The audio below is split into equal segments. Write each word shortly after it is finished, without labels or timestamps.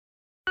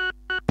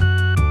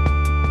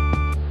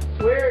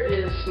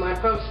I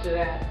posted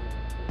that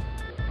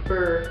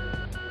for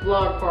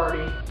Vlog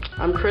Party.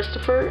 I'm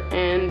Christopher,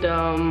 and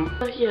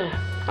yeah,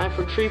 I'm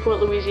from Shreveport,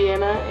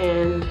 Louisiana,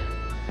 and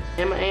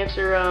I'm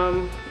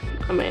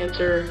gonna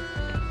answer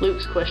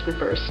Luke's question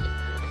first.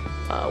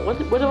 What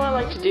do I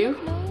like to do?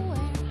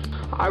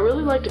 I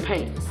really like to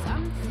paint.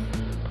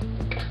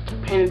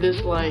 Painted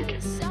this like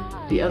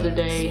the other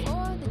day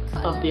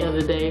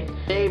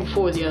day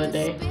before the other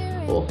day.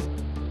 Well,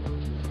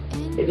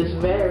 it is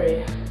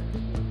very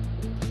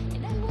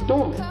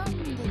normal,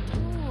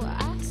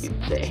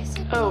 you'd say.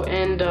 Oh,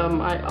 and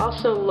I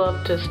also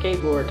love to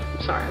skateboard.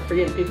 Sorry, I'm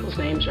forgetting people's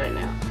names right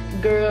now.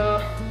 Girl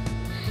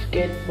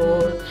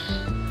skateboards.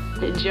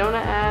 Jonah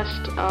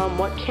asked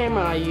what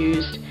camera I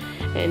used,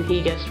 and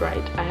he guessed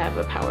right. I have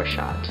a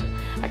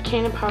PowerShot. A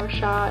Canon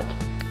PowerShot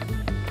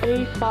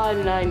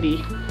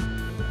A590.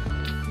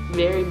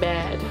 Very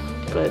bad,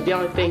 but the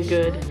only thing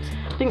good,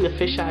 I think the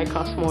fisheye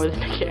costs more than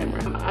the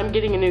camera. I'm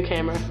getting a new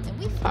camera,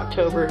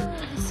 October.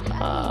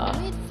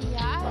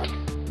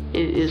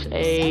 It is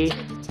a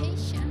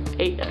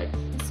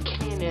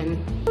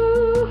Canon.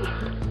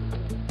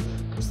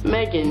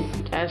 Megan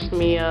asked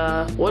me,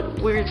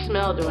 what weird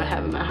smell do I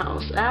have in my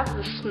house? I have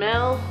the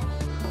smell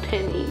of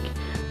pen ink.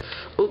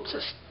 Oops, I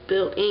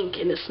spilled ink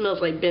and it smells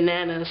like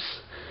bananas.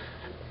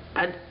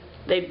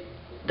 They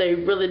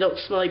really don't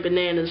smell like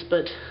bananas,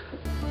 but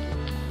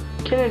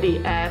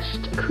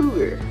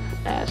Cougar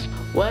asked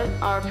what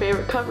our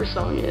favorite cover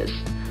song is.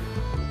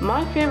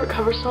 My favorite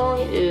cover song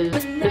is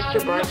Mr.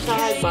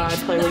 Brightside by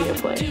Play Radio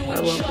Play. I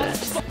love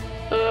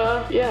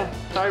that. Yeah,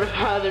 sorry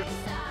about either.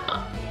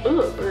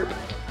 Burp.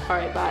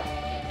 Alright, bye.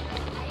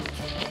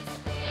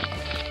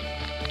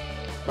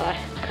 Bye.